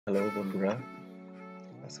Hello বন্ধুরা,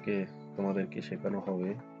 আজকে তোমাদেরকে শেখানো হবে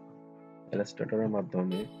ইলাস্ট্রেটরের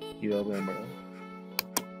মাধ্যমে কিভাবে আমরা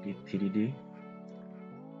একটি 3D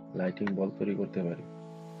লাইটিং বল তৈরি করতে পারি।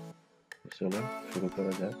 চলো শুরু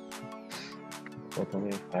করা যাক।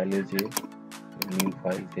 প্রথমে ফাইলে যে নিউ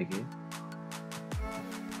ফাইল থেকে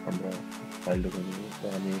আমরা ফাইল ঢুকে নেব। তো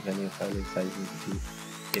আমি এখানে ফাইলের সাইজ নিচ্ছি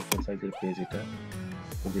A4 সাইজের পেজ। এটা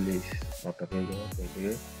দিলে মাপটা পেয়ে যাবো। তো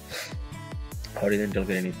এটাকে হরিজন্টাল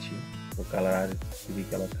করে নিচ্ছি। তো কালার RGB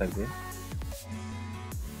কালার থাকবে,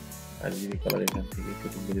 RGB কালার এখান থেকে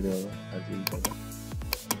সেটিং করে দেওয়া হবে। RGB কালার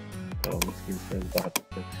এবং স্ক্রিন সাইজ 72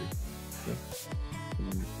 রাখছি।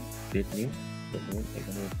 সেট নিউ তখন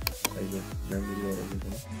এখানে সাইজের নাম দিয়ে দেওয়া হবে।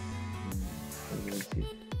 আমি বলছি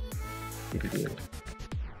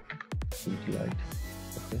লাইট।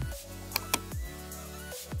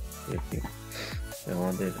 ওকে,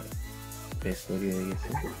 আমাদের পেজ তৈরি হয়ে গেছে।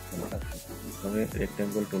 আমরা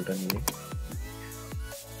রেক্ট্যাঙ্গল টুলটা নিয়ে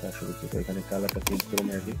কাজ শুরু করবো। এখানে কালারটা ক্লিক করে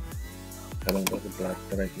নিয়ে আগে কালারটাকে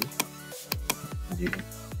ব্ল্যাকটা রাখি, জিরো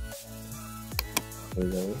হয়ে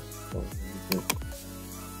যাবে।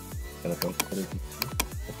 কালারটা অফ করে দিচ্ছি।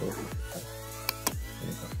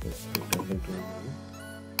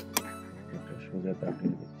 সোজা দাগ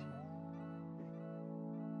দিয়ে দিচ্ছি।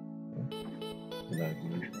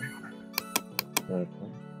 এখন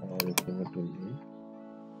আবার রেক্ট্যাঙ্গল টুল নিয়ে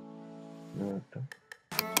একটা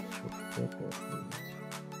ছোট্ট একটা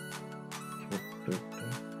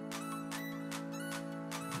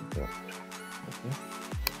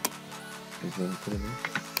জয়েন করে নিই।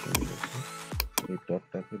 এই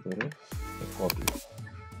ডটটাকে ধরে কপি।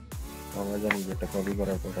 আমরা জানি যে এটা কপি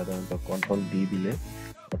করার পর সাধারণত কন্ট্রোল ডি দিলে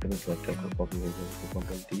অটোমেটিক একটা কপি হয়ে যাবে। তো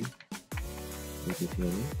কন্ট্রোল ডি দিতেছি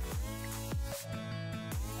আমি।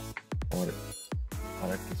 আমার আর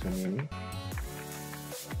এক কিছু নিয়ে নিই।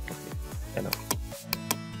 ওকে, কেন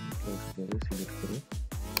সিলেক্ট করে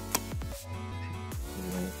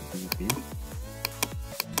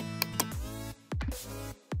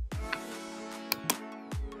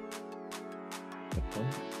এখন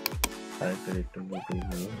আরেকটা রেক্ট্যাঙ্গল তৈরি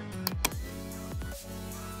করে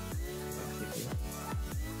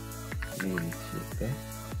নিয়ে নিচ্ছি একটা।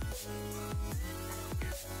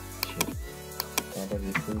 আবার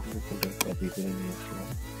রেক্ট্যাঙ্গল টুলটা কপি করে নিয়ে আসলাম।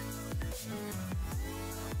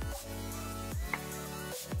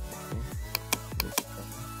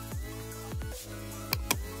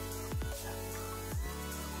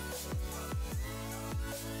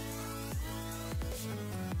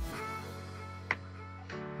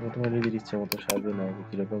 তোমার নিজের ইচ্ছা মতো সাজিয়ে নেওয়া হবে,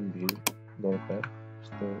 কিরকম ভিউ দরকার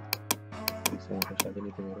তো ইচ্ছা মতো সাজিয়ে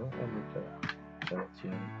নিতে পারো। আমি এটা চালাচ্ছি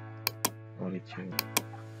আমার ইচ্ছে।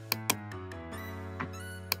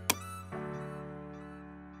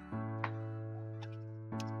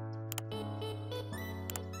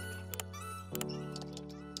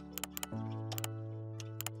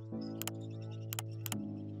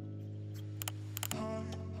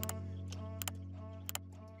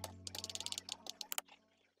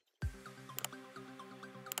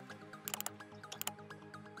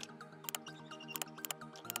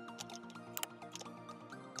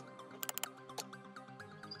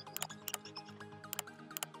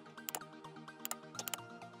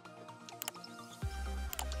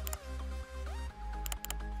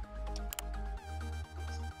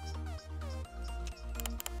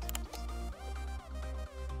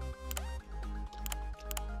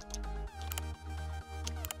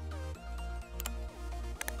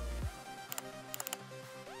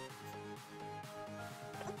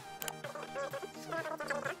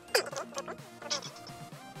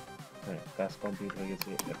 কাজ কমপ্লিট হয়ে গেছে।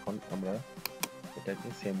 এখন আমরা এটাকে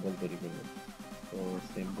সিম্বল তৈরি করব। তো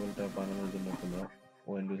সিম্বলটা বানানোর জন্য তোমরা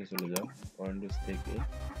উইন্ডোজে চলে যাও। উইন্ডোজ থেকে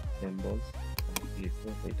সিম্বলস ক্লিক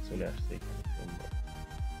করো। এটা চলে আসছে, এখানে সিম্বল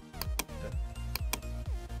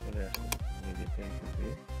চলে আসছে।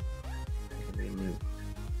 নিউ,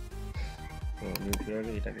 তো নিউ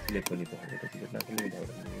ফিগারে এটাকে সিলেক্ট করে নিতে হবে। এটা সিলেক্ট না করলে এটা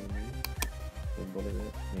হবে না। সিম্বলের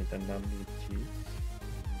এটার নাম দিচ্ছি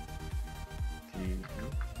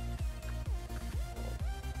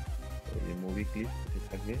মুভি ক্লিপ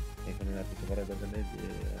থাকবে। এখানে আর কিছু করার দরকার নেই, যে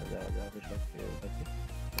যা যা হবে সব ওটাকে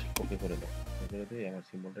ওকে করে দাও। করে দিয়ে আমার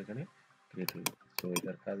সিম্বলটা এখানে ক্রিয়েট হয়ে যাবে। তো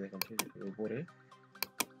এটার কাজ এখন উপরে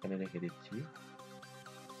এখানে রেখে দিচ্ছি।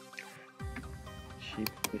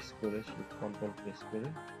 শিফট প্রেস করে, শিফট কন্ট্রোল প্রেস করে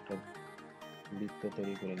একটা বৃত্ত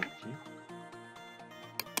তৈরি করে নিচ্ছি।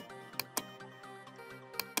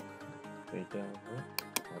 তো এটা আমরা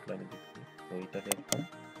আউটলাইনে দিচ্ছি। তো এটাকে এখন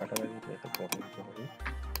কাটা লাগে, একটা কপি দিতে হবে।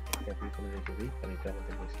 কপি করে রেখে দিই, কারণ এটা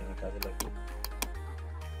আমাদের বেসিনে কাজে লাগবে।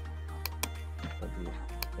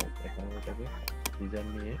 এখন এটাকে সিজার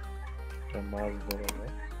নিয়ে একটা মাছ বরাবর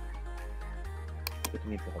কেটে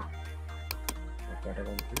নিতে হবে। কাটা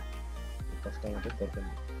কমপ্লিট। এই কাজটা আমাদের দরকার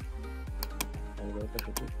নেই, আমাদের দরকার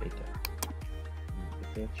শুধু এইটা।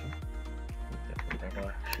 দেখতে পাচ্ছি কাটা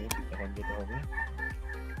শেষ। এখন যেটা হবে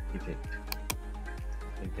ইফেক্ট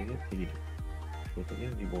থেকে 3D থেকে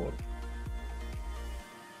রিভলভ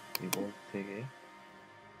থেকে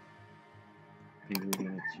প্রিভিউ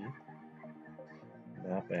নিচ্ছি,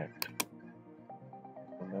 ম্যাপ অ্যাড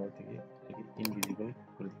থেকে ইনভিজিবল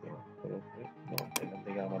করে দিতে হবে। এখান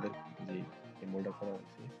থেকে আমাদের যে সিম্বলটা করা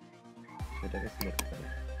হয়েছে সেটাকে সিলেক্ট করে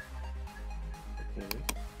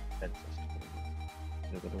অ্যাডজাস্ট করে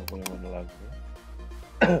যতটুকু পরিমাণ লাগবে।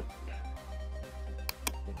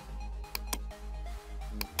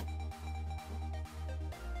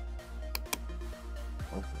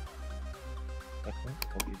 এখন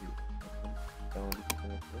ওকে দিই। এখন আমাদের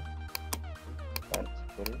কিছু কাজ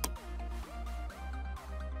করে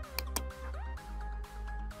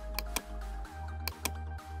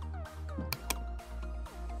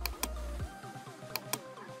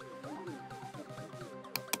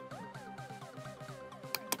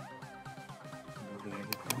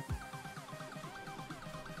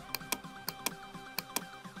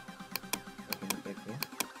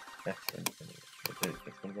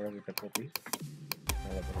এক্সটেন্ড করা যেটা কপি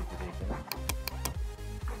আলাদা রেখে দিই এখানে।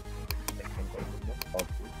 এক্সটেন্ড করার জন্য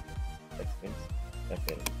আউটপুট এক্সপেন্স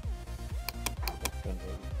অ্যাপেল এক্সটেন্ড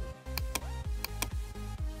করে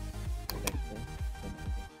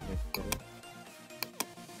সিলেক্ট করে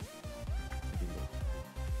দিলে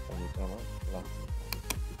আমি তো আমার লাস্ট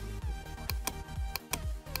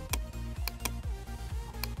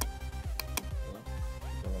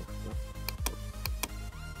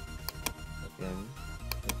আমি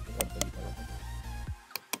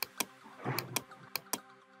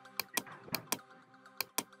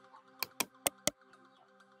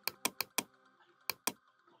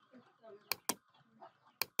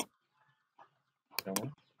আমার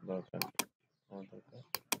দরকার আমার দরকার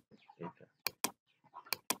এইটা।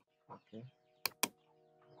 ওকে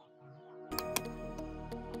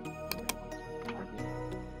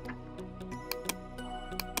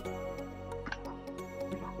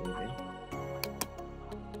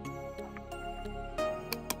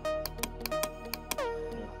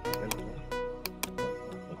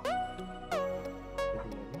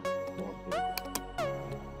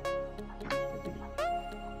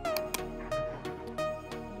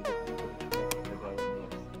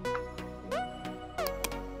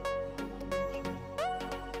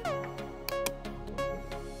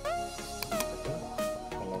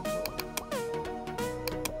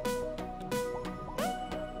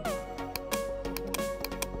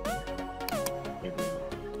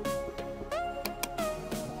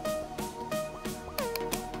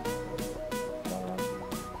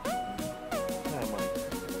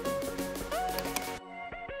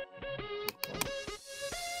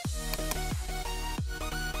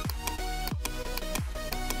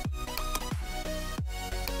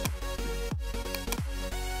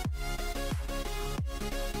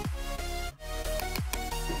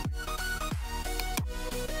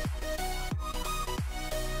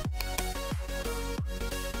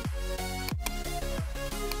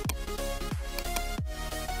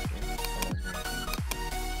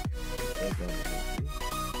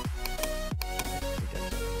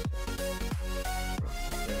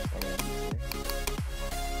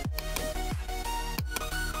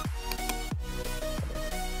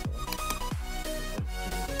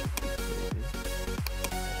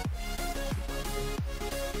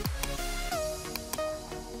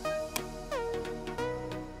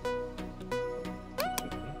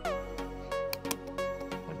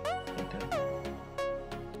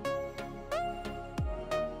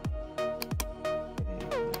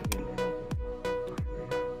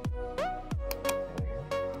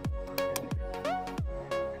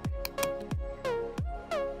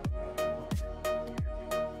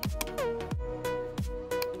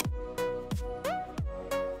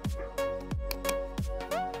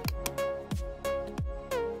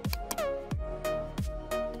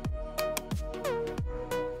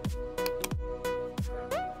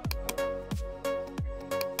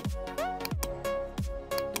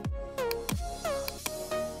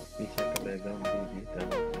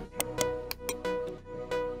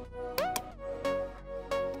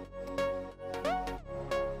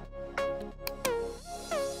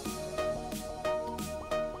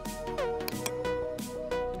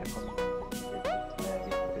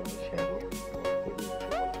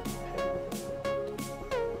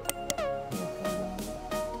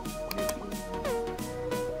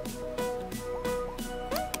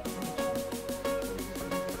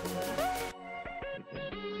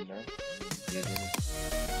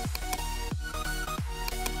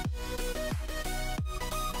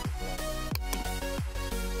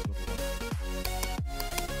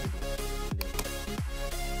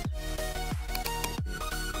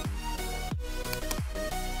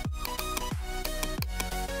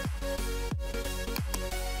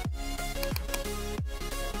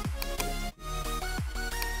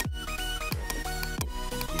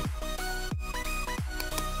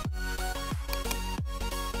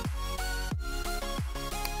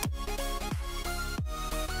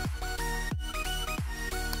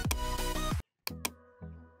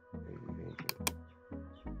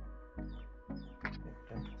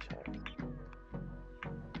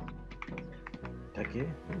এটাকে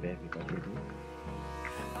ব্যাগে পাঠিয়ে দিই।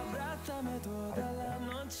 Abrázame toda la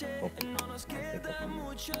noche, no nos queda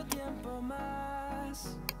mucho tiempo más.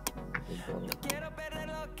 No quiero perder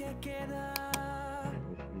lo que queda.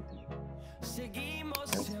 Seguimos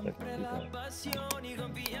siempre la pasión y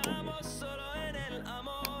confiamos solo en el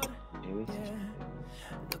amor.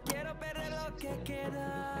 No quiero perder lo que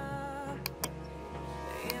queda.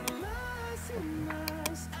 Y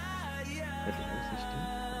más allá.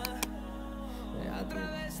 A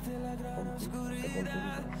través de la gran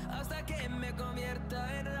oscuridad hasta que me convierta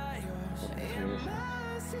en rayos. Y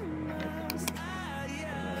más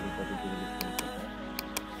allá.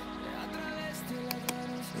 A través de la gran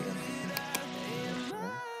oscuridad y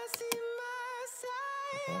más allá.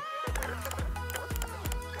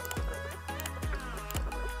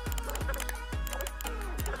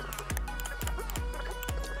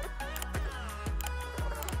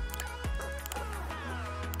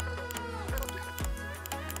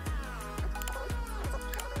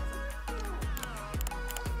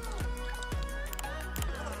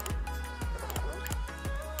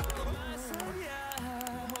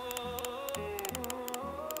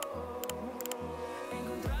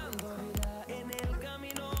 Encontrando vida en el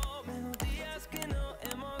camino, melodías que no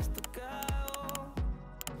hemos tocado.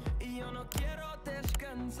 Y yo no quiero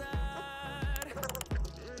descansar.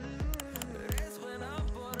 Resuena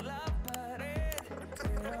por la pared,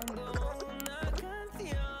 creando una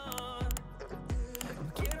canción. No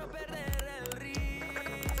quiero perder el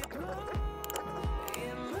ritmo. Y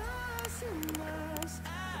más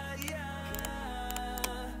allá.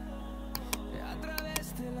 A través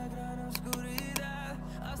de la gran oscuridad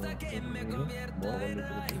hasta que me convierta en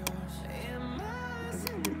rayos. Y más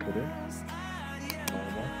allá.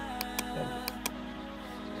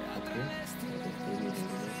 A través de la gran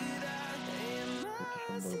oscuridad y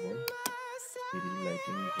más allá.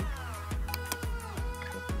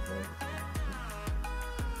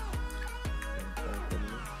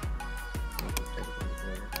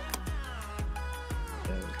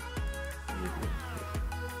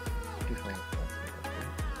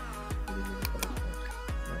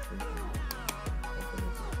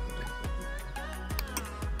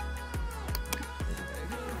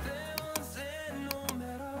 Crucemos el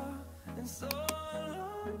número en solo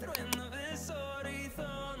un trueno de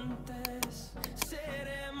horizontes.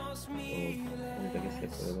 Seremos miles.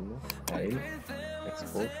 File,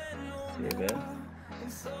 export, save as,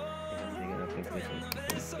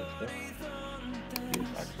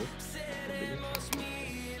 use artwork,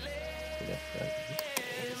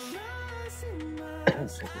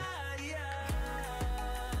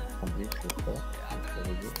 complete system,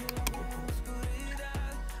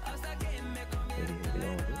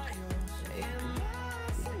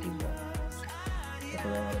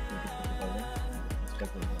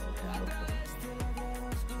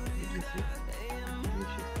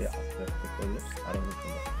 আস্তে আস্তে করলে আরো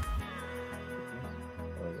নতুন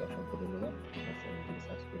অসংখ্য ধন্যবাদ।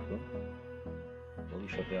 Subscribe করুন,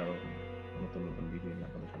 ভবিষ্যতে আরো নতুন নতুন ভিডিও নিয়ে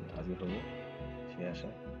আপনাদের সামনে হাজির হবো সে আশা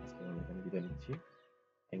আজকে আমি এখানে বিদায় নিচ্ছি।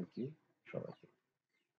 Thank you.